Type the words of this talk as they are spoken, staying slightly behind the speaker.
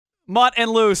Mutt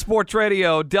and Lou, Sports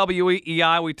Radio,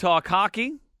 WEEI. We talk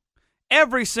hockey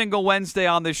every single Wednesday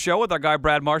on this show with our guy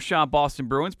Brad Marchand, Boston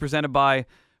Bruins, presented by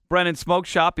Brennan Smoke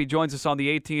Shop. He joins us on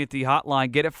the AT&T hotline.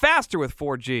 Get it faster with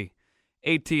 4G.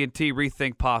 AT&T,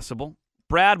 rethink possible.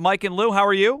 Brad, Mike, and Lou, how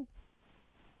are you?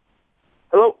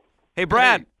 Hello. Hey,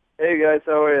 Brad. Hey guys,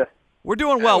 how are you? We're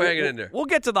doing well. We're hanging in there. We'll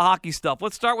get to the hockey stuff.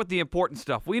 Let's start with the important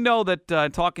stuff. We know that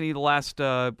talking to you the last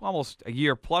almost a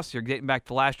year plus here, getting back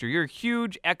to last year, you're a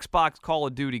huge Xbox Call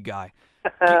of Duty guy.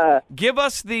 Give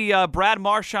us the Brad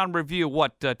Marchand review,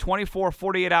 24,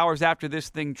 48 hours after this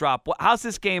thing dropped. How's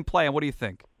this game playing? What do you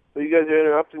think? Well, you guys are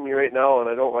interrupting me right now, and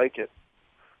I don't like it.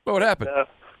 What happened?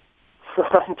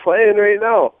 I'm playing right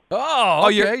now. Oh,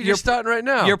 okay. You're starting right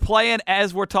now. You're playing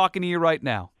as we're talking to you right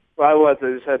now. Well, I was.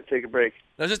 I just had to take a break.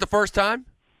 Is this the first time?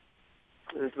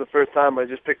 This is the first time. I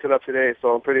just picked it up today,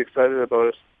 so I'm pretty excited about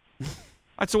it. All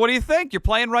right, so what do you think? You're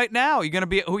playing right now. You're going to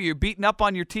be you're beating up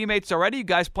on your teammates already? You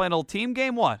guys playing a little team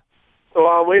game? What? So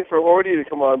I'm waiting for Horty to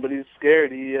come on, but he's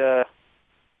scared.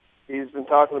 He's been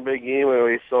talking a big game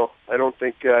anyway, so I don't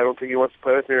think he wants to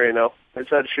play with me right now. I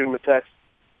just had to shoot him a text.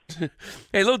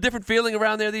 Hey, a little different feeling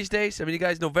around there these days. I mean, you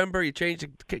guys, November, you changed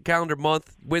the calendar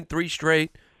month, win 3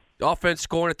 straight, offense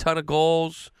scoring a ton of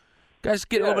goals. Guys,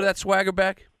 get a little bit of that swagger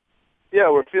back.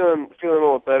 Yeah, we're feeling a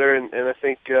little better, and I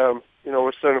think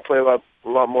we're starting to play a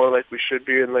lot more like we should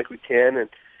be and like we can, and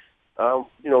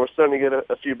we're starting to get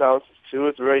a few bounces too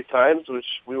at the right times, which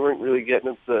we weren't really getting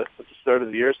at the start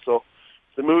of the year. So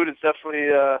the mood is definitely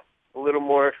a little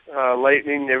more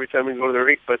lightning every time we go to the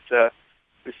rink, but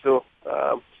we still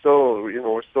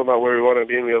we're still not where we want to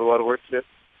be, and we have a lot of work to do.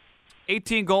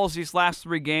 18 goals these last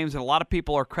 3 games, and a lot of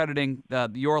people are crediting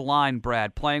your line,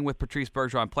 Brad, playing with Patrice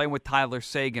Bergeron, playing with Tyler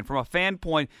Seguin. From a fan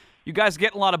point, you guys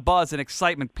get a lot of buzz and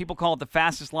excitement. People call it the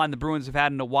fastest line the Bruins have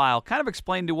had in a while. Kind of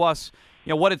explain to us,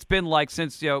 what it's been like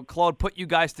since Claude put you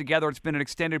guys together. It's been an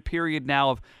extended period now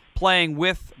of playing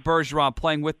with Bergeron,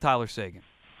 playing with Tyler Seguin.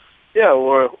 Yeah,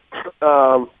 well,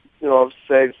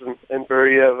 Segs and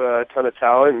Berge have a ton of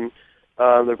talent,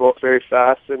 and they're both very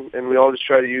fast, and we all just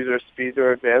try to use our speed to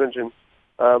our advantage and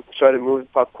try to move the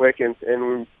puck quick.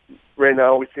 And right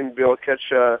now we seem to be able to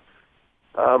catch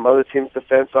other teams'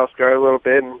 defense off guard a little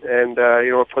bit, and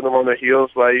put them on their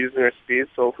heels by using our speed.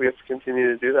 So we have to continue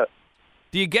to do that.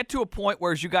 Do you get to a point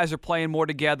where, as you guys are playing more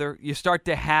together, you start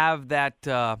to have that?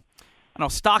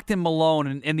 Stockton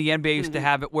Malone in the NBA used to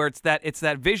have it, where it's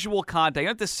that visual contact. You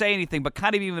don't have to say anything, but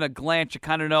kind of even a glance, you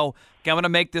kind of know, okay, I'm going to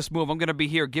make this move. I'm going to be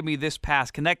here. Give me this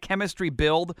pass. Can that chemistry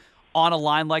build on a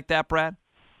line like that, Brad?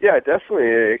 Yeah, definitely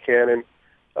it can.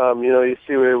 And you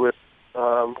see with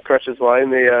Crutch's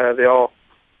line, they all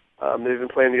they've been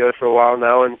playing together for a while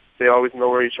now, and they always know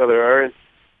where each other are.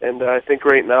 And I think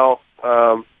right now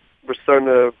we're starting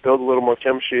to build a little more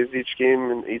chemistry as each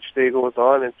game and each day goes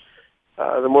on. And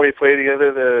the more you play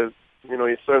together,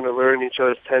 you're starting to learn each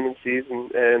other's tendencies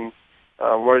and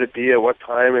where to be at what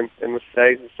time. And with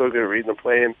Sags, it's so good at reading the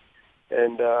play,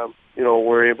 and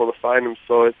we're able to find them.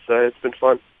 So it's been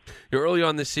fun. Early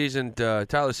on this season,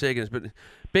 Tyler Seguin has been a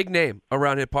big name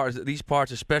around these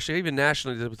parts, especially even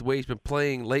nationally with the way he's been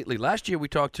playing lately. Last year, we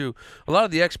talked to a lot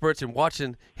of the experts, and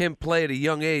watching him play at a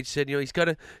young age said, he's got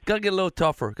to get a little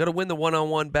tougher, got to win the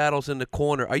one-on-one battles in the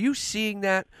corner. Are you seeing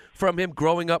that from him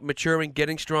growing up, maturing,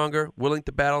 getting stronger, willing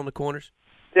to battle in the corners?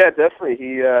 Yeah, definitely.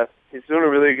 He's doing a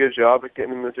really good job at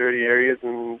getting in the dirty areas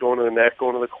and going to the net,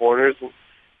 going to the corners,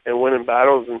 and winning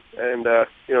battles. And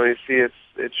you see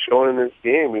it's showing in his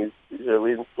game. He's a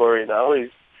leading scorer right now. He's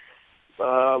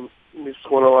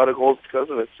won a lot of goals because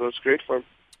of it, so it's great for him.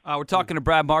 We're talking to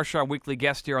Brad Marchand, weekly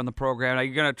guest here on the program. Now,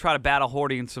 you're going to try to battle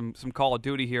Horty in some Call of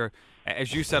Duty here,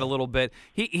 as you said a little bit.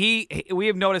 We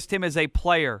have noticed him as a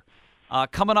player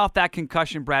coming off that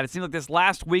concussion, Brad. It seems like this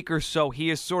last week or so he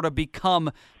has sort of become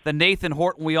the Nathan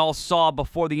Horton we all saw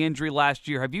before the injury last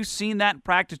year. Have you seen that in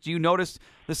practice? Do you notice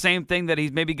the same thing, that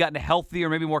he's maybe gotten healthier,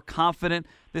 maybe more confident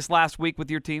this last week with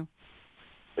your team?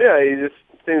 Yeah,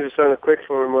 things are starting to click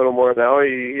for him a little more now.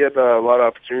 He had a lot of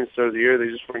opportunities at the start of the year. They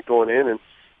just weren't going in, and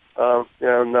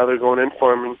now they're going in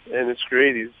for him, and it's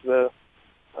great. He's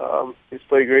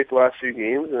played great the last few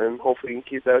games, and hopefully he can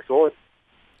keep that going.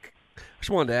 I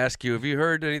just wanted to ask you, have you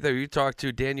heard anything? You talked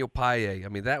to Daniel Paille. I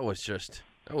mean, that was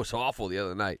awful the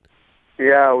other night.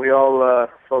 Yeah, we all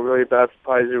felt really bad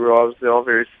for Paille. We were obviously all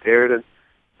very scared, and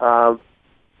I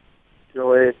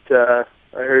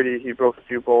heard he broke a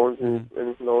few bones and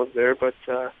his nose there, but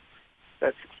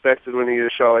that's expected when you get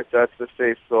a shot like that to the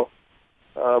face. So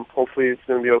hopefully it's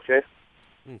going to be okay.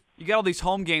 You got all these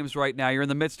home games right now. You're in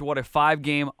the midst of a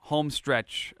 5-game home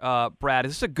stretch, Brad.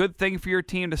 Is this a good thing for your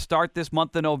team to start this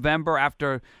month of November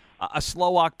after a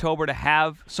slow October to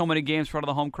have so many games in front of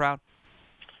the home crowd?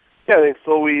 Yeah, I think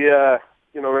so. We,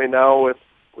 right now with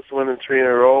winning 3 in a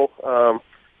row,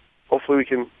 hopefully we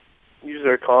can use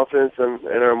our confidence and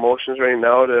our emotions right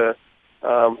now to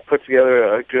put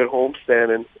together a good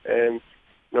homestand, and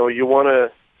you want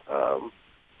to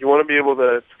be able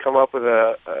to come up with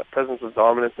a presence of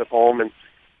dominance at home,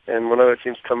 and when other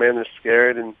teams come in, they're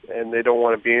scared and they don't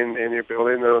want to be in your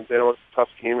building. They know it's a tough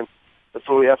team, and that's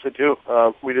what we have to do.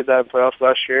 We did that in playoffs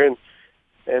last year,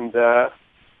 and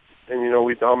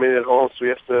we dominated at home, so we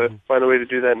have to find a way to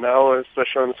do that now,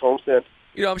 especially on this homestand.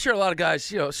 I'm sure a lot of guys,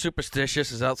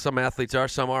 superstitious, as some athletes are.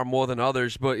 Some are more than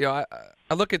others. But,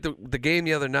 I look at the game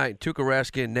the other night, Tuukka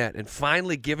Rask in net, and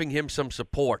finally giving him some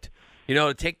support,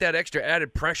 to take that extra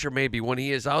added pressure maybe when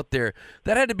he is out there.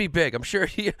 That had to be big. I'm sure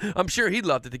he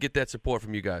loved it to get that support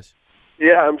from you guys.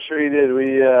 Yeah, I'm sure he did.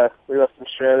 We left him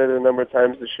stranded a number of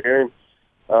times this year, and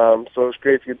so it was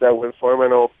great to get that win for him. I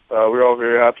know we're all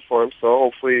very happy for him, so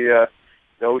hopefully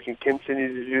we can continue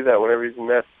to do that whenever he's in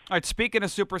net. All right, speaking of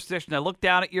superstition, I look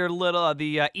down at your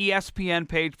the ESPN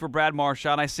page for Brad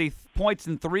Marchand. I see points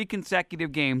in 3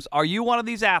 consecutive games. Are you one of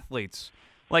these athletes,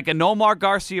 like a Nomar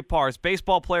Garciaparra,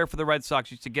 baseball player for the Red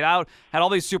Sox, used to get out, had all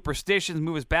these superstitions,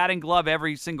 move his batting glove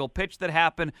every single pitch that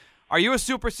happened? Are you a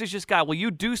superstitious guy? Will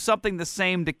you do something the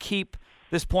same to keep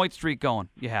this point streak going?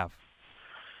 You have?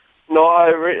 No,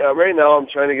 right now I'm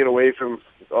trying to get away from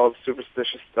all the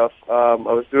superstitious stuff. I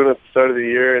was doing it at the start of the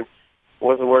year, and it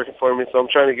wasn't working for me, so I'm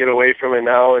trying to get away from it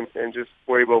now and just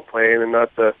worry about playing and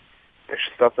not the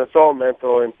extra stuff. That's all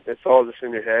mental, and it's all just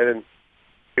in your head, and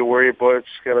you worry about it's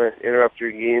just going to interrupt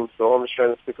your game, so I'm just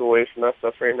trying to stick away from that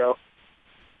stuff right now.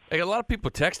 I got a lot of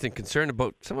people texting concerned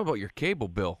about your cable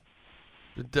bill.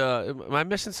 Am I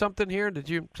missing something here?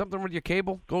 Did something with your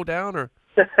cable go down, or?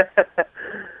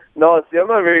 No, see, I'm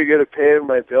not very good at paying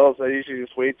my bills. I usually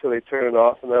just wait till they turn it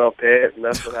off, and then I'll pay it, and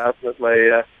that's what happened with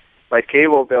my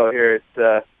cable bill here.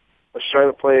 I was trying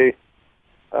to play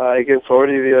against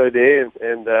Horty the other day,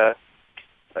 and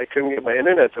I couldn't get my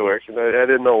internet to work, and I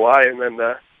didn't know why. And then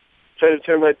tried to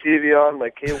turn my TV on, my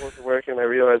cable wasn't working. I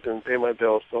realized I didn't pay my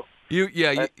bills. So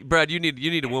Brad, you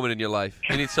need a woman in your life.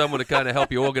 You need someone to kind of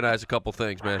help you organize a couple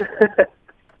things, man.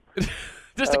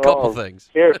 Just a couple things.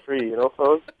 Carefree,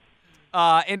 fellas.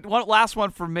 And one last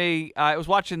one for me. I was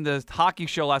watching the hockey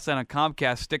show last night on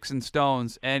Comcast, Sticks and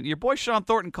Stones, and your boy Sean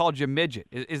Thornton called you midget.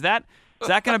 Is that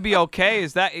going to be okay?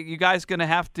 Is that you guys going to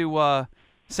have to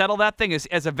settle that thing?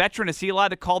 As a veteran, is he allowed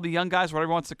to call the young guys whatever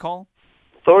he wants to call?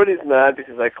 Thornton's mad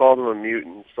because I called him a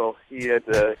mutant, so he had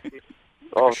to.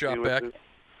 Shot back.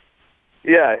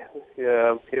 He had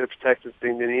to protect his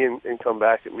dignity and come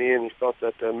back at me, and he felt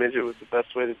that midget was the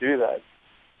best way to do that.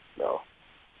 No.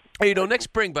 Hey, next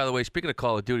spring, by the way, speaking of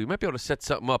Call of Duty, we might be able to set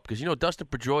something up because, Dustin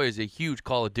Pedroia is a huge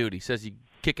Call of Duty. He says he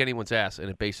kick anyone's ass in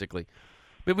it, basically.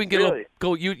 Maybe we can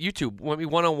go YouTube. Want me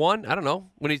one-on-one? I don't know.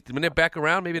 When they're back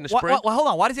around, maybe in the spring? Well, hold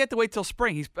on. Why does he have to wait till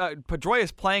spring? Pedroia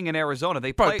is playing in Arizona.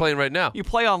 They probably playing right now. You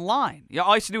play online. All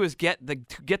you have to do is get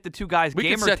the two guys'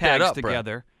 gamer tags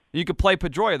together. You could play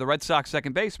Pedroia, the Red Sox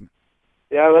second baseman.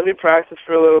 Yeah, let me practice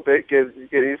for a little bit, get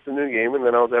used to the new game, and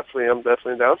then I'm definitely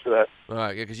down for that. All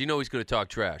right, because he's going to talk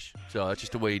trash, so that's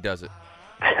just the way he does it.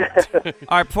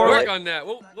 All right, work on that.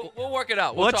 We'll work it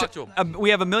out. We'll talk to him. We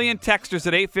have 1 million texters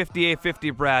at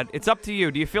 850, Brad. It's up to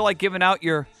you. Do you feel like giving out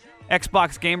your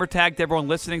Xbox gamer tag to everyone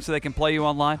listening so they can play you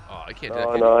online? Oh, I can't do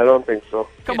that. No, I don't think so.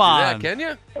 Come on. Can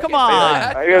you? Come on.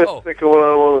 I got to stick a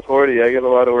one-on-one with Horty. I got a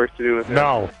lot of work to do with him.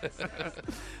 No.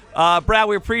 Brad,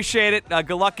 we appreciate it.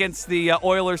 Good luck against the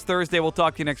Oilers Thursday. We'll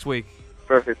talk to you next week.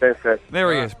 Perfect. Thanks, guys.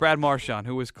 There he is, Brad Marchand,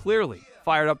 who is clearly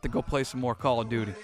fired up to go play some more Call of Duty.